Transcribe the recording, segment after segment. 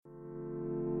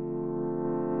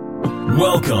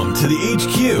Welcome to the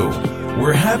HQ,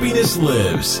 where happiness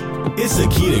lives. It's the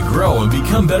key to grow and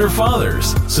become better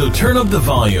fathers. So turn up the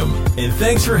volume, and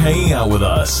thanks for hanging out with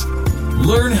us.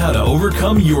 Learn how to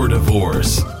overcome your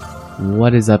divorce.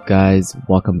 What is up, guys?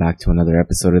 Welcome back to another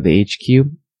episode of the HQ.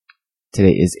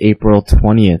 Today is April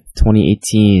 20th,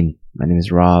 2018. My name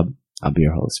is Rob. I'll be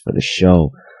your host for the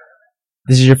show. If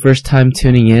this is your first time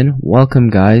tuning in,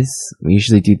 welcome, guys. We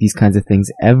usually do these kinds of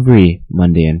things every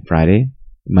Monday and Friday.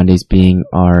 Mondays being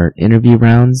our interview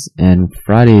rounds, and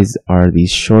Fridays are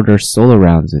these shorter solo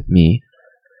rounds with me,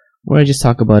 where I just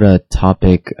talk about a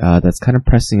topic that's kind of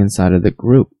pressing inside of the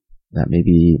group that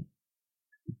maybe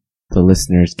the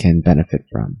listeners can benefit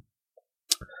from.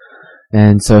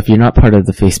 And so if you're not part of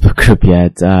the Facebook group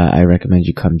yet, I recommend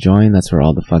you come join. That's where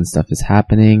all the fun stuff is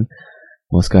happening.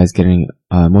 Most guys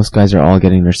are all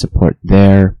getting their support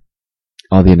there.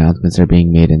 All the announcements are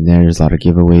being made in there. There's a lot of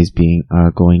giveaways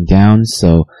going down.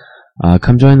 So,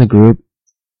 come join the group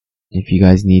if you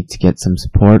guys need to get some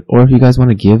support, or if you guys want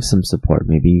to give some support.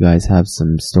 Maybe you guys have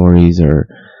some stories or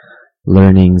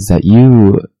learnings that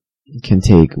you can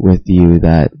take with you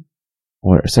that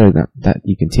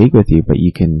you can take with you, but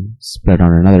you can spread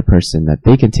on another person that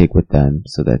they can take with them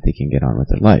so that they can get on with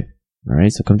their life.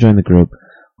 Alright, so come join the group.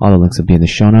 All the links will be in the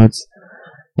show notes.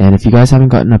 And if you guys haven't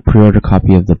gotten a pre-order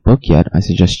copy of the book yet, I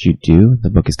suggest you do. The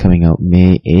book is coming out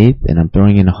May 8th, and I'm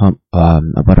throwing in about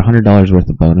 $100 worth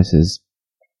of bonuses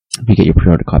if you get your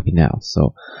pre-order copy now.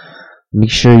 So make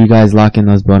sure you guys lock in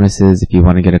those bonuses. If you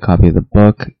want to get a copy of the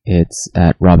book, it's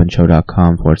at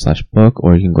robincho.com/book,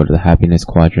 or you can go to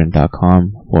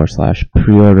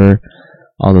thehappinessquadrant.com/pre-order.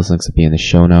 All those links will be in the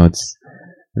show notes.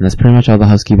 And that's pretty much all the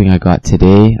housekeeping I got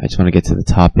today. I just want to get to the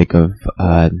topic of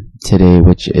today,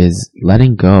 which is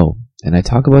letting go. And I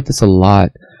talk about this a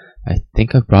lot. I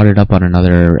think I've brought it up on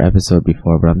another episode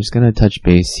before, but I'm just going to touch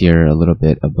base here a little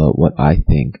bit about what I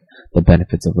think the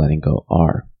benefits of letting go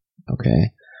are.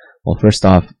 Okay? Well, first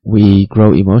off, we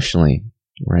grow emotionally,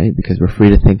 right? Because we're free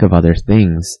to think of other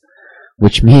things,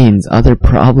 which means other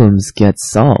problems get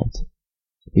solved.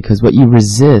 Because what you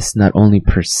resist not only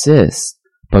persists,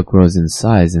 but grows in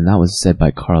size, and that was said by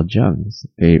Carl Jung,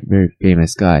 very, very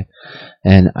famous guy.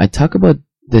 And I talk about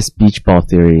this beach ball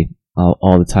theory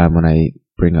all the time when I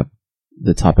bring up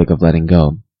the topic of letting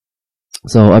go.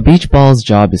 So a beach ball's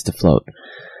job is to float.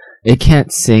 It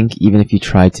can't sink even if you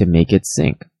try to make it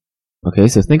sink. Okay,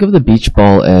 so think of the beach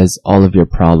ball as all of your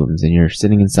problems, and you're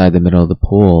sitting inside the middle of the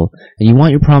pool, and you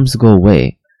want your problems to go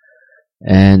away.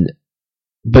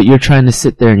 But you're trying to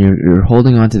sit there and you're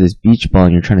holding on to this beach ball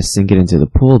and you're trying to sink it into the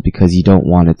pool because you don't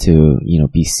want it to,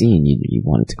 be seen. You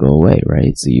want it to go away,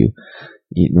 right? So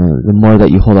the more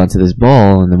that you hold on to this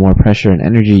ball and the more pressure and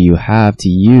energy you have to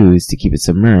use to keep it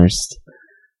submersed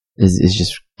is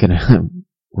just gonna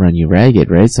run you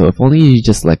ragged, right? So if only you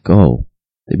just let go,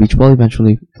 the beach ball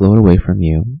eventually float away from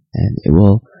you and it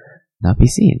will not be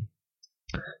seen.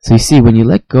 So you see, when you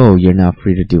let go, you're now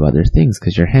free to do other things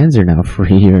because your hands are now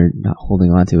free. You're not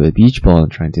holding on to a beach ball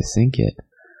and trying to sink it.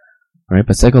 Right?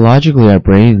 But psychologically, our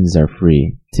brains are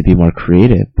free to be more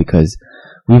creative because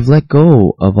we've let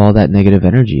go of all that negative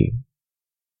energy.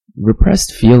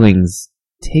 Repressed feelings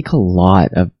take a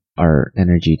lot of our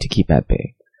energy to keep at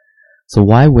bay. So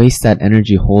why waste that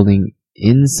energy holding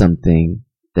in something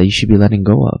that you should be letting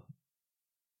go of?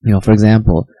 For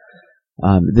example,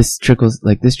 this trickles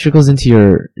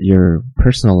into your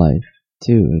personal life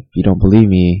too. If you don't believe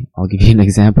me, I'll give you an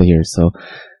example here. So,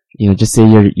 just say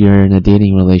you're in a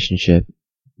dating relationship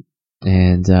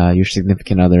and your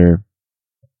significant other,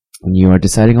 and you are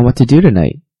deciding on what to do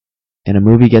tonight, and a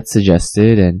movie gets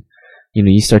suggested, and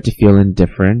you start to feel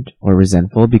indifferent or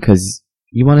resentful because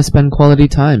you want to spend quality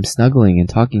time snuggling and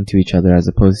talking to each other as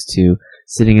opposed to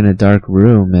sitting in a dark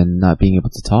room and not being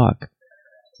able to talk.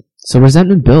 So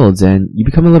resentment builds and you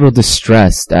become a little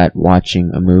distressed at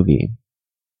watching a movie.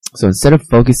 So instead of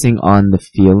focusing on the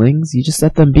feelings, you just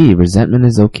let them be. Resentment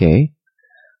is okay.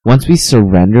 Once we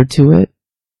surrender to it,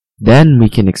 then we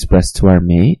can express to our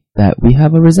mate that we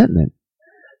have a resentment.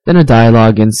 Then a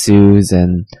dialogue ensues,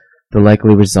 and the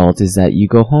likely result is that you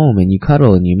go home and you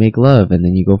cuddle and you make love, and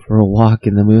then you go for a walk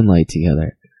in the moonlight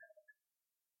together.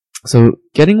 So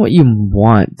getting what you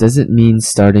want doesn't mean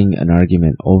starting an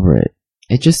argument over it.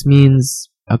 It just means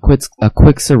a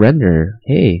quick surrender.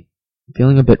 Hey, I'm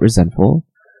feeling a bit resentful.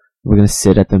 We're going to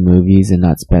sit at the movies and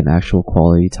not spend actual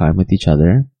quality time with each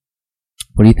other.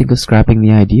 What do you think of scrapping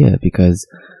the idea? Because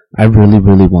I really,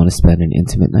 really want to spend an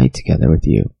intimate night together with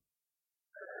you.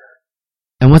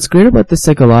 And what's great about this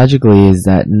psychologically is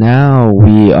that now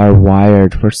we are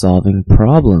wired for solving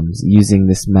problems using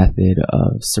this method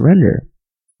of surrender.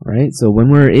 right? So when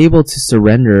we're able to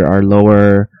surrender our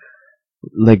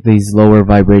these lower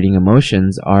vibrating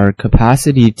emotions, our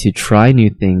capacity to try new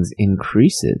things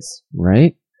increases,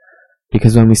 right?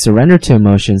 Because when we surrender to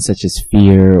emotions such as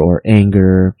fear or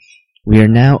anger, we are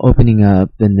now opening up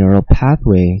the neural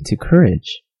pathway to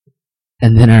courage.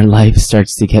 And then our life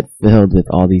starts to get filled with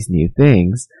all these new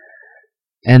things.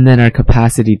 And then our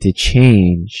capacity to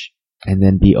change and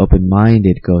then be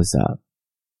open-minded goes up,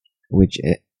 which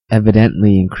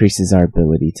evidently increases our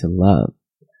ability to love.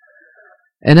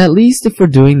 And at least if we're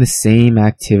doing the same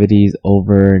activities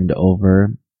over and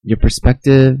over, your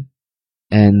perspective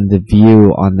and the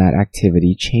view on that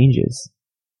activity changes,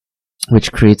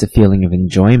 which creates a feeling of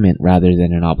enjoyment rather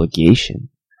than an obligation.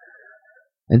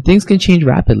 And things can change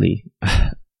rapidly.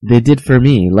 They did for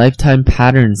me. Lifetime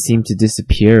patterns seem to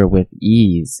disappear with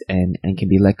ease and can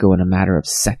be let go in a matter of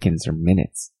seconds or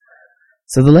minutes.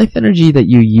 So the life energy that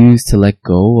you use to let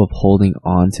go of holding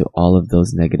on to all of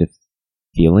those negative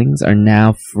feelings are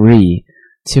now free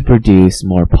to produce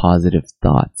more positive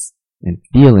thoughts and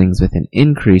feelings with an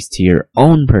increase to your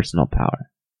own personal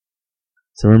power.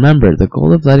 So remember, the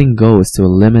goal of letting go is to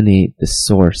eliminate the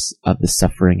source of the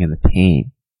suffering and the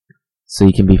pain, so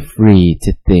you can be free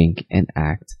to think and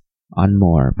act on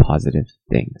more positive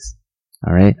things.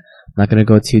 Alright? I'm not going to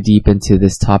go too deep into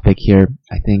this topic here.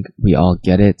 I think we all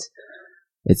get it.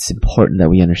 It's important that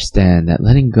we understand that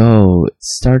letting go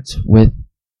starts with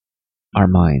our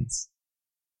minds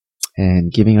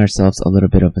and giving ourselves a little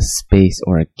bit of a space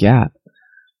or a gap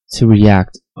to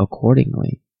react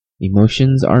accordingly.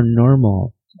 Emotions are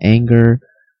normal. Anger,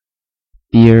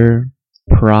 fear,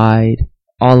 pride,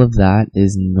 all of that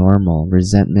is normal.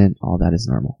 Resentment, all that is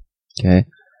normal. Okay?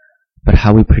 But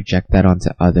how we project that onto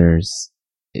others,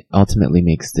 it ultimately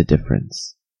makes the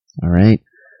difference. Alright?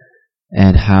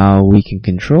 And how we can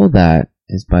control that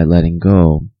is by letting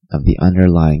go of the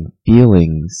underlying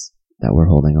feelings that we're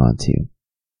holding on to.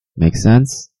 Make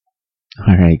sense?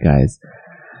 Alright, guys.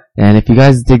 And if you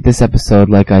guys dig this episode,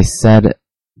 like I said,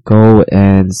 go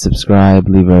and subscribe,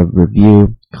 leave a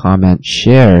review, comment,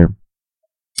 share.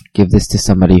 Give this to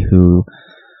somebody who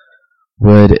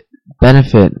would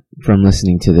benefit from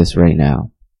listening to this right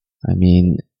now. I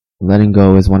mean, letting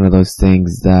go is one of those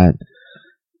things that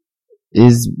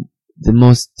is the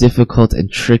most difficult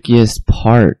and trickiest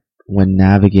part when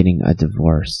navigating a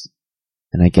divorce.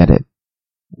 And I get it.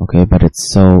 Okay, but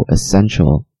it's so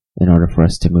essential in order for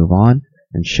us to move on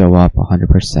and show up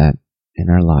 100% in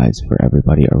our lives for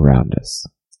everybody around us.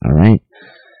 Alright?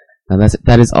 Now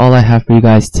that is all I have for you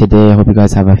guys today. I hope you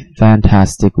guys have a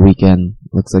fantastic weekend.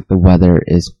 Looks like the weather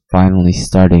is finally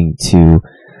starting to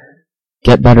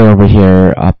get better over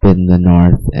here up in the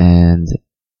north, and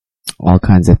all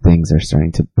kinds of things are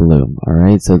starting to bloom.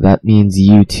 Alright, so that means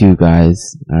you too,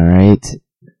 guys. Alright?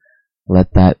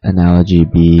 Let that analogy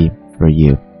be for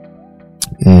you.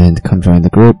 And come join the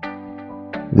group.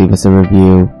 Leave us a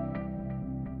review.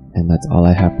 And that's all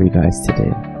I have for you guys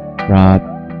today. Rob,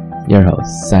 your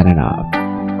host, signing off.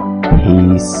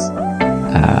 Peace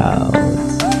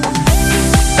out.